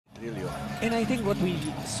And I think what we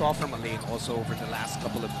saw from Alain also over the last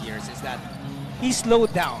couple of years is that he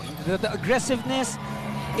slowed down. The aggressiveness,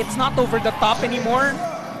 it's not over the top anymore.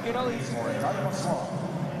 You know,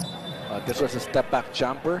 this was a step-back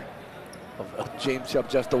jumper of James Yap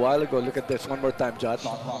just a while ago. Look at this one more time, Judge.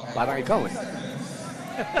 Parang ikaw eh.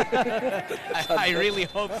 I really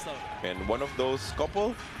hope so. And one of those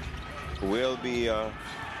couple will be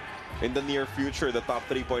in the near future the top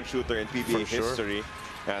 3-point shooter in PBA history,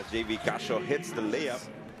 as JV Casio hits the layup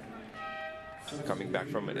coming back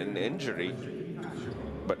from an injury.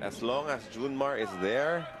 But as long as Junmar is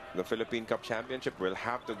there, the Philippine Cup Championship will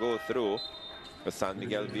have to go through the San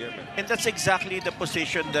Miguel Beermen. And that's exactly the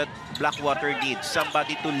position that Blackwater needs,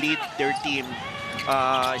 somebody to lead their team,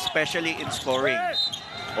 especially in scoring.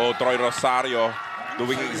 Oh, Troy Rosario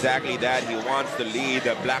doing exactly that. He wants to lead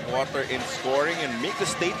Blackwater in scoring and make the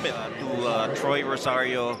statement. To Troy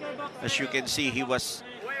Rosario, as you can see, he was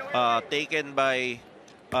taken by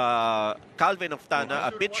Calvin Oftana,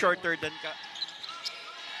 a bit shorter than...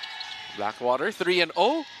 Blackwater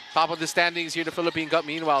 3-0, top of the standings here in the Philippine Cup.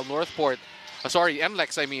 Meanwhile, Northport,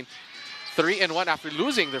 NLEX, 3-1 after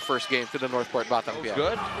losing their first game to the Northport Batang Piang.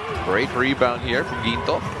 Good. Great rebound here from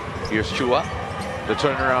Ginto. Here's Chua. The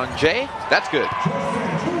turnaround, Jay. That's good.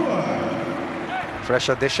 Fresh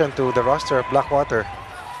addition to the roster of Blackwater.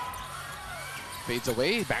 Fades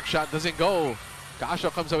away, back shot doesn't go.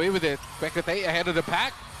 Casio comes away with it. Quekete ahead of the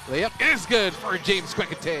pack. Layup is good for James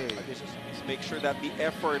Quekete. Make sure that the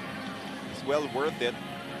effort is well worth it.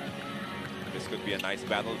 This could be a nice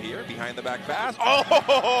battle here. Behind the back pass.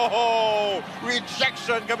 Oh!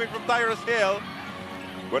 Rejection coming from Tyrus Hill.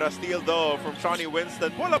 With a steal though from Shawnee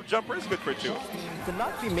Winston. Pull-up jumper is good for 2. To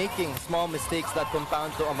not be making small mistakes that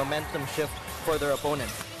compound to a momentum shift for their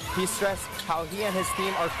opponents. He stressed how he and his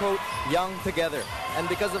team are, quote, young together. And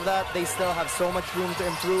because of that, they still have so much room to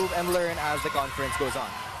improve and learn as the conference goes on.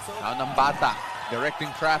 Now Nambata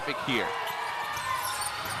directing traffic here.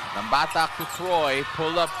 Nambata to Troy.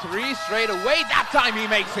 Pull up 3 straight away. That time he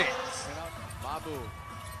makes it. Mabu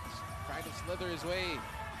trying to slither his way.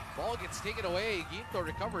 Ball gets taken away. Ginto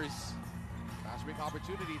recovers. Fast break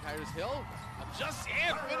opportunity. Tyrus Hill just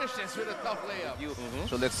in. Finishes with a tough layup.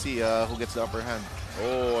 So let's see who gets the upper hand.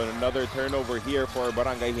 Oh, and another turnover here for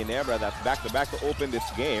Barangay Ginebra. That's back-to-back to open this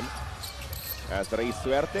game. As Rey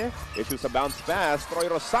Suerte issues a bounce pass. Troy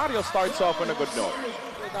Rosario starts off on a good note.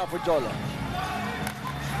 Now for Jola.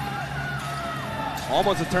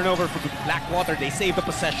 Almost a turnover for Blackwater. They save the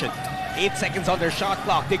possession. 8 seconds on their shot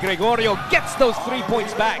clock. De Gregorio gets those 3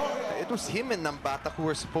 points back. It was him and Nambata who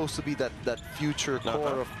were supposed to be that future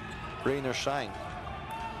core of rain or shine.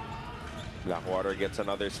 Blackwater gets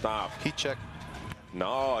another stop. He checked.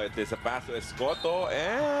 No, it is a pass to Escoto,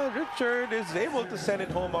 and Richard is able to send it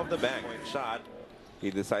home off the bank. Shot. He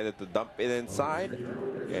decided to dump it inside,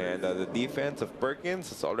 and the defense of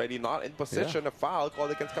Perkins is already not in position. A foul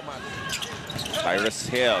called against Camacho. Tyrus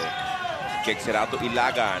Hill kicks it out to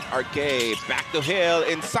Ilagan. RK back to Hill,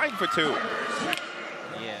 inside for 2.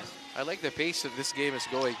 Yes. I like the pace that this game is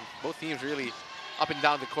going. Both teams really up and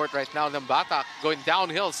down the court right now. Nambata going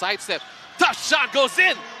downhill, sidestep. Tough shot goes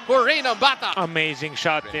in for Ray Nambata. Amazing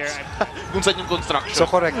shot there. Kung saan yung construction. So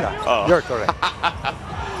correct ka. You're correct.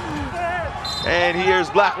 And here's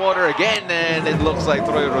Blackwater again, and it looks like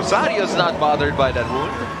Troy Rosario's not bothered by that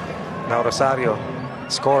wound. Now Rosario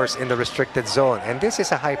scores in the restricted zone. And this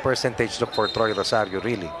is a high percentage look for Troy Rosario,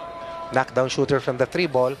 really. Knockdown shooter from the 3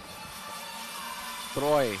 ball.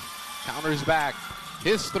 Troy counters back.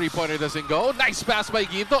 His 3-pointer doesn't go. Nice pass by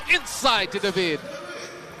Ginto. Inside to David.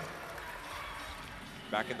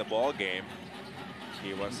 Back in the ball game.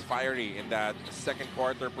 He was fiery in that second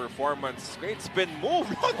quarter performance. Great spin move.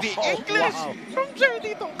 Look, the English from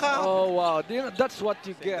Jerry Tongka. Oh, wow. That's what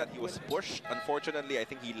you get. He was pushed. Unfortunately, I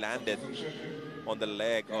think he landed on the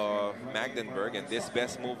leg of Magdenburg. And this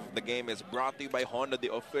best move of the game is brought to you by Honda,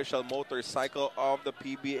 the official motorcycle of the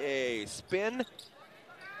PBA. Spin.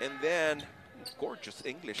 And then gorgeous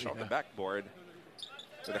English on the backboard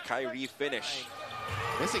with a Kyrie finish.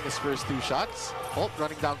 Missing his first 2 shots. Holt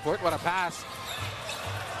running down court. What a pass.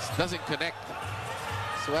 Doesn't connect.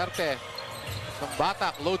 Suerte.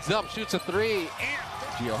 Nambata loads up, shoots a 3.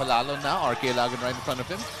 Gio Halalo now. RK Lagan right in front of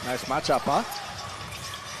him. Nice matchup, ha?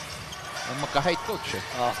 Ang magka-height coach eh.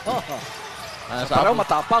 Parang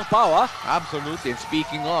matapang pa, ha? Absolutely. And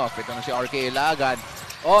speaking of, ito na si RK Lagan.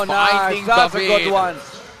 Oh, nice. That's a good one.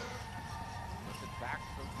 Back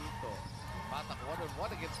from Ginto. Batak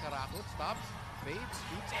 1-on-1 against Karakot. Stops, fades,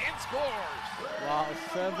 shoots, and scores. Wow,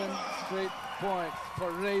 7 straight points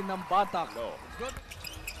for Ray Nambata. No.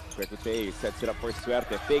 Quekute sets it up for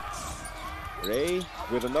Suerte. Fakes. Ray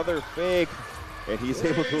with another fake, and he's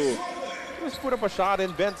able to just put up a shot and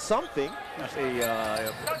invent something. As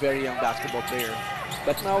a very young basketball player.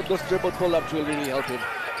 But now those dribble pull-ups will really help him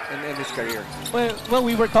in his career. Well,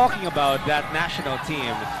 we were talking about that national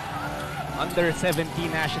team, under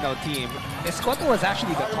 17 national team. Escoto was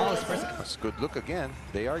actually the tallest person. That's a good look again.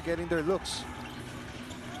 They are getting their looks.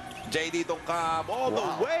 JD Tongkab all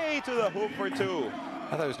the way to the hoop for two.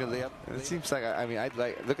 I thought he was going to lay up. It seems like, I mean, I'd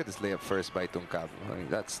like, look at this layup first by Tongkab. I mean,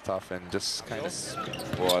 that's tough and just kind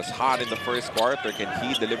of... Was hot in the first quarter. Can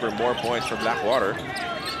he deliver more points for Blackwater?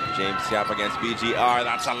 James Yap against BGR.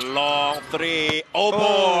 That's a long three. Oh,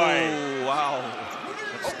 boy. Wow.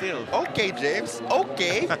 But still. Okay, James.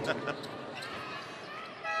 Okay.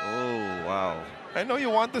 Oh, wow. I know you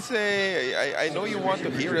want to say, I know you want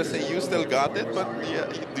to hear us say you still got it, but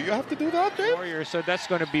yeah, do you have to do that, James? Warrior, so that's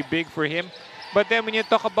going to be big for him. But then when you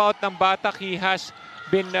talk about Nambatak, he has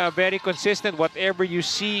been very consistent. Whatever you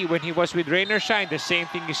see when he was with Rainer Shine, the same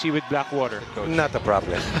thing you see with Blackwater. Coach. Not a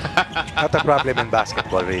problem. Not a problem in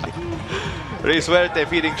basketball, really. Ray Suerte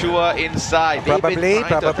feeding Chua inside. Probably,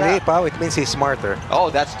 Pao, it means he's smarter.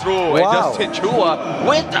 Oh, that's true. Wow. And Justin Chua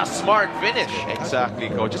with a smart finish. Exactly,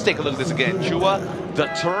 coach. Just take a look at this again. Chua, the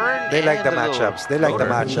turn. They like the matchups. They like the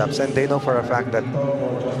matchups. And they know for a fact that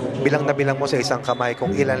bilang na bilang mo sa isang kamay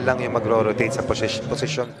kung ilan lang yung magro-rotate sa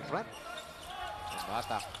position.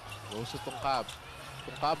 Bata goes to Tongkab.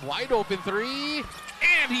 Tongkab wide open three.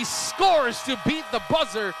 And he scores to beat the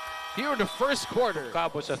buzzer here in the first quarter.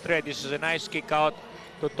 Tongkab was a threat. This is a nice kick out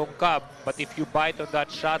to Tongkab. But if you bite on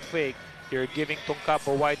that shot fake, you're giving Tongkab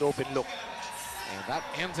a wide open look. And that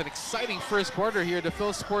ends an exciting first quarter here at the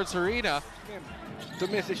Phil Sports Arena. To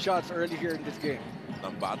miss his shots early here in this game.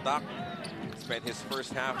 Nambatak spent his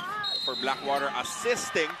first half for Blackwater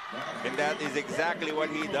assisting, and that is exactly what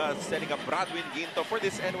he does, setting up Bradwin Ginto for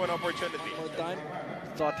this N1 opportunity. More time.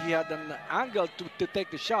 Thought he had an angle to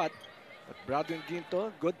take the shot. But Bradwin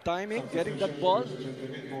Ginto, good timing, getting that ball.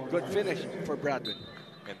 Good finish for Bradwin.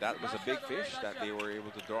 And that was a big fish that they were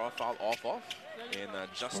able to draw a foul off of in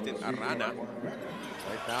Justin Arana.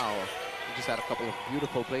 Right now, he just had a couple of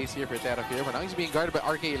beautiful plays here for Terra Firma. Now he's being guarded by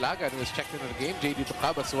RK Ilagan, who was checked into the game. JD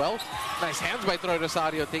Tongkab as well. Nice hands by Troy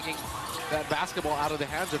Rosario, taking that basketball out of the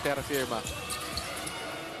hands of Terra Firma.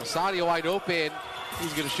 Rosario wide open.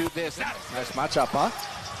 He's going to shoot this. Nice matchup, huh?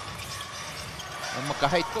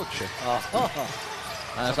 Magka-height, coach.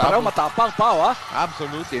 Parang matapang pa, ha?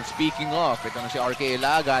 Absolutely. And speaking of, ito na si RK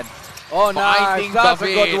Ilagan. Oh, nice. That's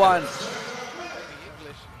a good one.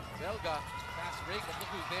 English. Zelga, fast break, but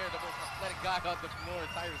look who's there. The most athletic guy on the floor,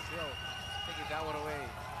 Tyrus Hill. Taking that one away.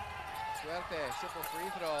 Suerte, simple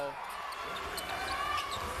free throw.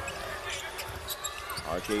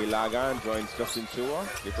 RK Ilagan joins Justin Chua,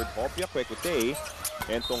 Clifford Hopia, Kwekute,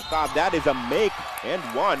 and Tongkab. That is a make and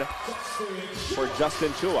one for Justin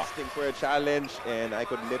Chua. For a challenge, and I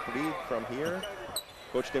could lip read from here.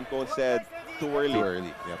 Coach Tim Cone said too early. Too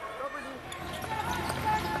early, yep.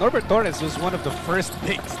 Norbert Torres was one of the first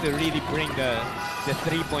picks to really bring the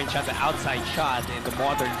three-point shot, the outside shot in the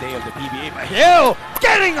modern day of the PBA. But Hill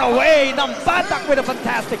getting away! Nambatak with a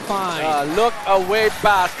fantastic find. Look away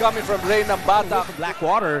pass coming from Ray Nambatak.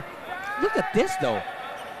 Blackwater. Look at this, though.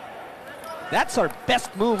 That's our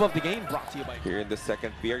best move of the game, brought to you by... Here in the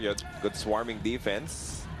second period, good swarming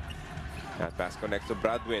defense. That pass connects to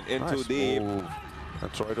Bradwin into Nice deep. move.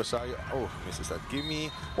 And Troy Rosario, oh, misses that. Gimme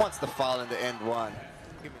wants the foul in the end one.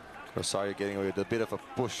 Rosario getting away with a bit of a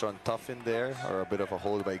push on Tuffin there, or a bit of a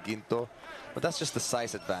hold by Ginto. But that's just the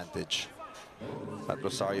size advantage that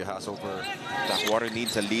Rosario has over. Blackwater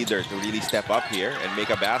needs a leader to really step up here and make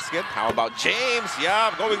a basket. How about James?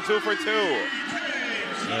 Yeah, going 2 for 2.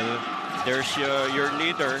 There's your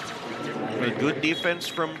leader. A good defense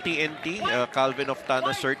from TNT. Calvin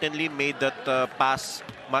Oftana certainly made that pass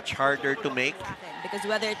much harder to make. Because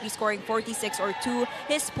whether it be scoring 46 or 2,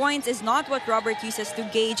 his points is not what Robert uses to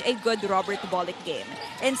gauge a good Robert Bolick game.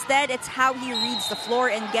 Instead, it's how he reads the floor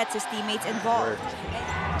and gets his teammates involved.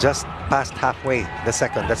 Just past halfway, the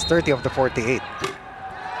second. That's 30 of the 48.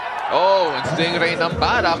 Oh, and Stingray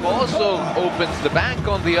Nambatak also opens the bank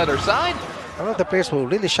on the other side. One of the players who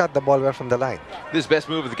really shot the ball well from the line. This best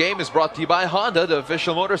move of the game is brought to you by Honda, the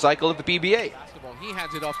official motorcycle of the PBA. Basketball. He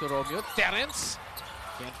hands it off to Romeo. Terrence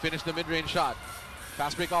can't finish the mid-range shot.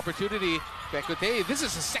 Fast break opportunity. Kwekute. This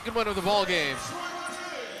is the second one of the ball game.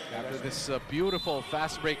 After this beautiful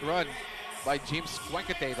fast break run by James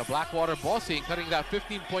Kwekute, the Blackwater Bossing, cutting that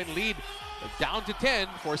 15-point lead down to 10,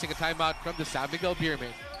 forcing a timeout from the San Miguel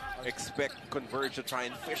Beermen. Expect Converge to try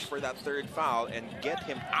and fish for that third foul and get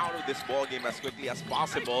him out of this ball game as quickly as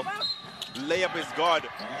possible. layup is good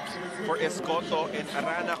for Escoto, and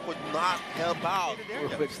Arana could not help out.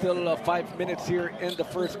 With still 5 minutes here in the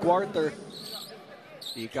first quarter.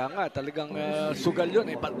 Ika nga, talagang sugal yun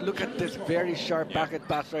eh. But look at this very sharp packet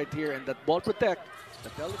pass right here, and that ball protect. The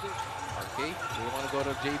television. Okay, we want to go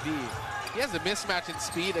to JD. He has a mismatch in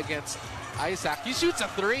speed against Isaac. He shoots a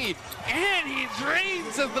three, and he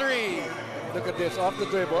drains a three. Look at this, off the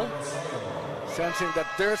dribble. Sensing that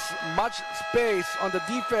there's much space on the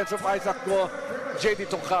defense of Isaac Go, JD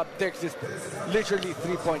Tongkab takes this literally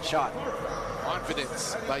three-point shot.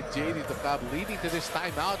 Confidence by JD Tongkab leading to this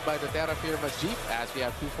timeout by the Terra Firma Jeep as we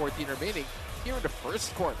have 2:14 remaining here in the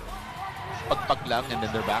first quarter. Pagpag lang, and then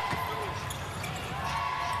they're back.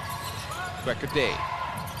 Day.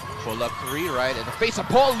 Pull up three, right, in the face of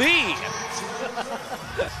Paul Lee.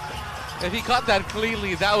 If he caught that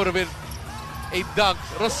cleanly, that would have been a dunk.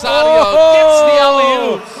 Rosario gets the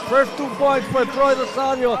alley-oop. First 2 points for Troy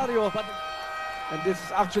Rosario. And this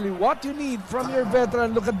is actually what you need from your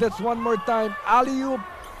veteran. Look at this one more time. Alley-oop.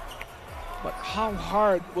 But how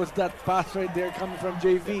hard was that pass right there coming from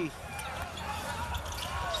JV?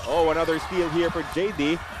 Oh, another steal here for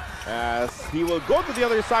JD as he will go to the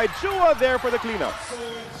other side. Chua there for the cleanup.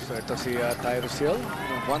 So ito si Tyrus Hill.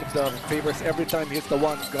 One of the favorites every time he's the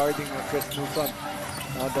one guarding Chris Newsom.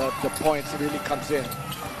 Now the points really comes in.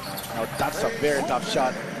 Now that's a very tough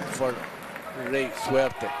shot for Ray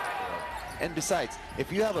Suerte. And besides,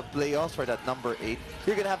 if you have a playoffs for that number 8,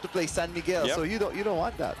 you're gonna have to play San Miguel. Yep. So you don't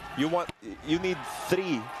want that. You need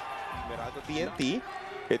 3 Meralco TNT.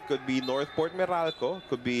 It could be Northport Meralco,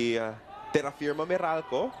 could be Terra Firma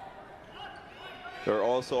Meralco. There are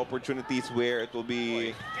also opportunities where it will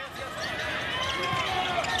be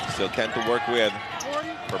still 10 to work with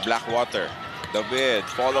for Blackwater. David,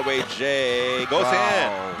 fall away, Jay goes in.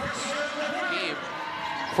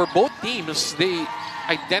 For both teams, they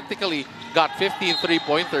identically got 15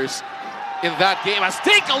 three-pointers in that game. Let's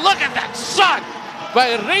take a look at that shot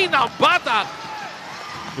by Reyna Batak.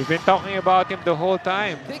 We've been talking about him the whole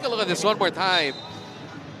time. Take a look at this one more time.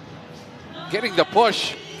 Getting the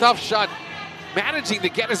push, tough shot, managing to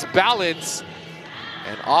get his balance.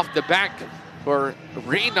 And off the bank for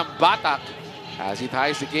Reyna Batak as he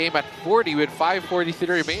ties the game at 40 with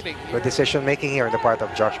 5:43 remaining. Good decision making here on the part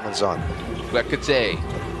of Josh Manzon. Day.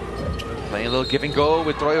 Playing a little give and go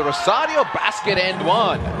with Troy Rosario. Basket and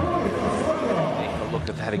one. Take a look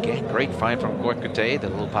at that again. Great find from Corcute. The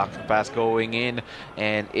little pocket pass going in.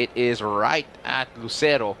 And it is right at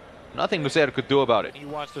Lucero. Nothing Lucero could do about it. He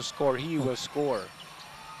wants to score. He will score.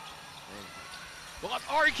 But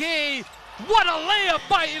RK, what a layup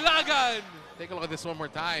by Ilagan. Take a look at this one more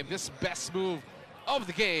time. This best move of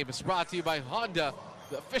the game is brought to you by Honda,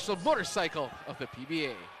 the official motorcycle of the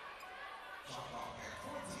PBA.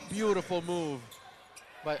 Beautiful move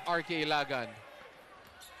by RK Ilagan.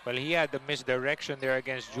 Well, he had the misdirection there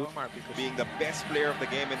against Junmar because Being the best player of the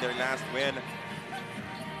game in their last win.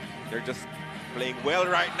 They're just playing well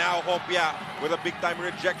right now, Hopia, with a big-time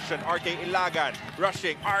rejection. RK Ilagan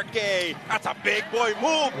rushing. RK, that's a big boy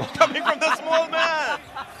move coming from the small man.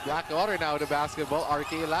 Blackwater now with the basketball.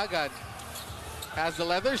 RK Ilagan has the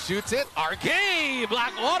leather, shoots it. RK!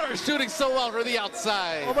 Blackwater shooting so well from the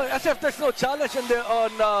outside. Oh, but as if there's no challenge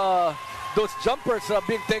on those jumpers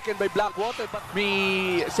being taken by Blackwater. But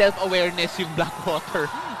Me self-awareness yung Blackwater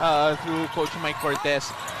through Coach Mike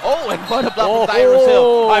Cortez. Oh, and what a block from Tyrus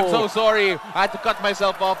Hill. I'm so sorry. I had to cut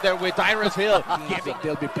myself off there with Tyrus Hill.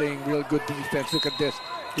 they'll be playing real good defense. Look at this.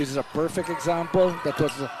 This is a perfect example. That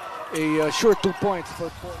was a sure 2 points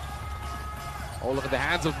for Paul. Oh, look at the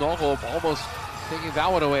hands of Nogo, almost taking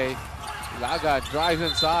that one away. Laga drives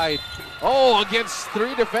inside. Oh, against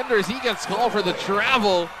 3 defenders, he gets called for the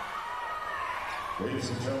travel. Ladies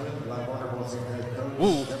and gentlemen, Blackwater Bossing head coach.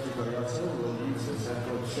 Ooh. Everybody else will use his head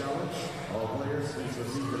coach challenge. All players need to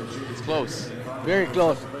receive an achievement. It's close. Very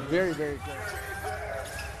close. Very, very close.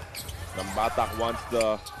 Nambatak wants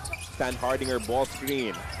the Stan Hardinger ball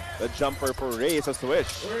screen. The jumper for Ray is a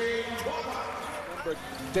swish. Remember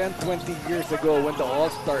 10, 20 years ago when the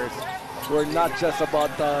All-Stars were not just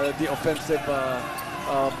about the offensive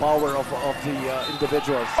power of the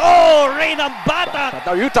individuals. Oh, Reyna Batak!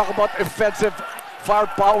 Now you talk about offensive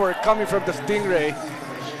firepower coming from the Stingray.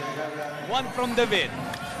 One from David.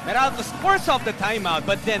 Meralco scores off the timeout,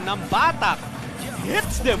 but then Nambatak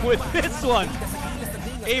hits them with this one.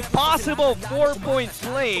 A possible 4-point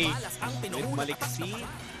play with Maliksi.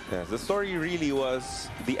 Yes, the story really was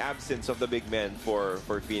the absence of the big men for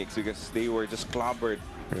Phoenix because they were just clobbered.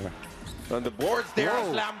 On the boards there, a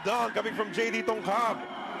slam dunk coming from JD Tongkab.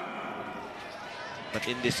 But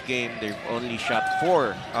in this game, they've only shot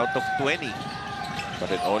 4 out of 20. But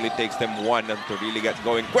it only takes them one to really get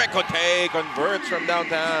going. Quecote converts from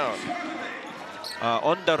downtown.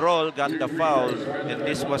 On the roll, got the foul, and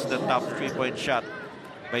this was the top 3-point shot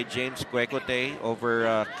by James Quecote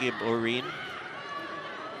over Kib Urin.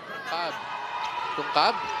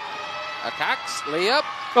 Tungkab attacks, layup.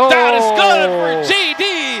 Oh. That is good for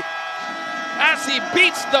JD as he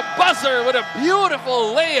beats the buzzer with a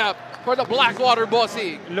beautiful layup for the Blackwater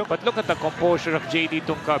Bossing. But look at the composure of JD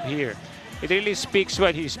Tungkab here. It really speaks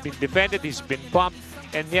well. He's been defended, he's been bumped,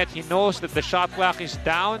 and yet he knows that the shot clock is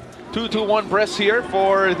down. 2-2-1 press here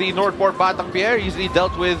for the Northport Batak Pierre, easily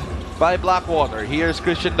dealt with by Blackwater. Here's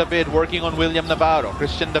Christian David working on William Navarro.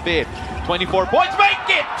 Christian David, 24 points, make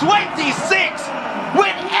it 26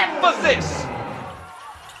 with emphasis.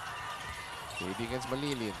 JD against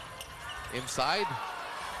Malilin. Inside.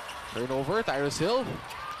 Turnover, Tyrus Hill.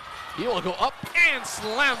 He will go up and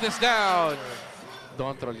slam this down.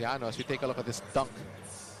 Don Troliano, as we take a look at this dunk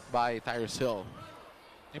by Tyrus Hill.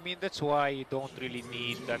 I mean, that's why you don't really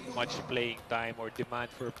need that much playing time or demand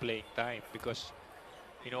for playing time, because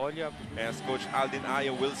all you have. As Coach Aldin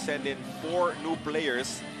Ayo will send in 4 new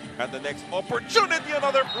players at the next opportunity.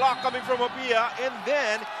 Another block coming from Apia, and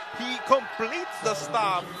then he completes the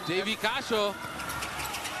stop. JV Casio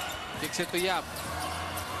kicks it to Yap.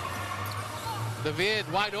 David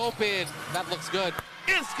wide open. That looks good.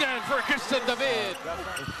 Instant for Christian David.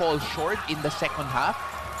 Fall short in the second half.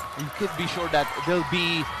 You could be sure that they'll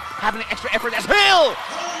be having an extra effort as Hill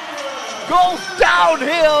goes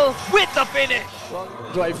downhill with the finish.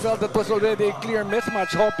 Well, I felt that was already a clear mismatch.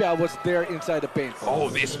 Hopia was there inside the paint. Oh,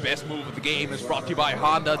 this best move of the game is brought to you by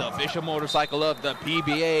Honda, the official motorcycle of the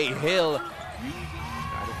PBA. Hill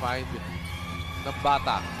trying to find the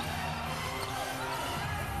Batak.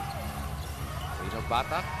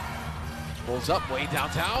 Batak pulls up way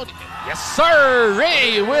downtown. Yes, sir!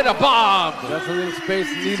 Ray with a bomb. That's a little space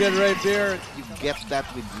needed right there. You get that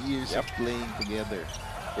with years of playing together.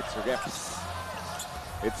 It's reps.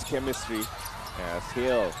 It's chemistry. As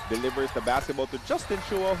Hill delivers the basketball to Justin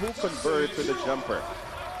Chua, who converts with a jumper.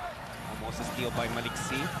 Almost a steal by Malik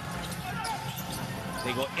C.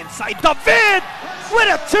 They go inside. David with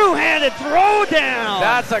a two-handed throwdown.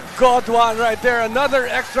 That's a good one right there. Another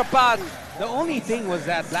extra pass. The only thing was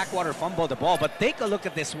that Blackwater fumbled the ball, but take a look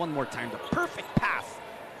at this one more time. The perfect pass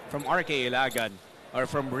from RK Ilagan, or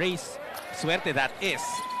from Race Suerte, that is,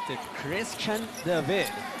 to Christian David,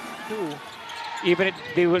 who even if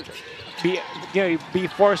they will be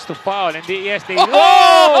forced to foul, and they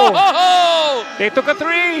they took a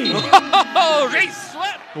 3. Race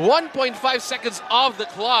Suerte. 1.5 seconds off the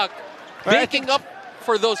clock, making up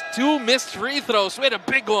for those 2 missed free throws with a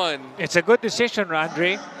big one. It's a good decision,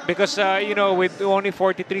 Andre, because with only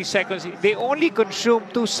 43 seconds, they only consume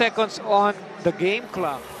 2 seconds on the game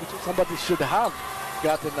clock. Somebody should have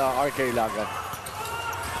gotten RK Lagan.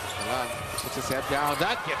 Puts his head down.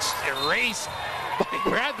 That gets erased by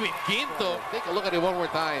Bradwin Ginto. Take a look at it one more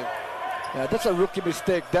time. Yeah, that's a rookie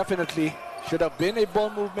mistake. Definitely should have been a ball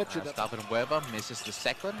movement. Stefan Bueva misses the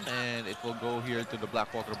second, and it will go here to the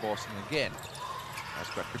Blackwater Bossing again. As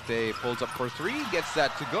Quecote pulls up for 3, gets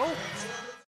that to go.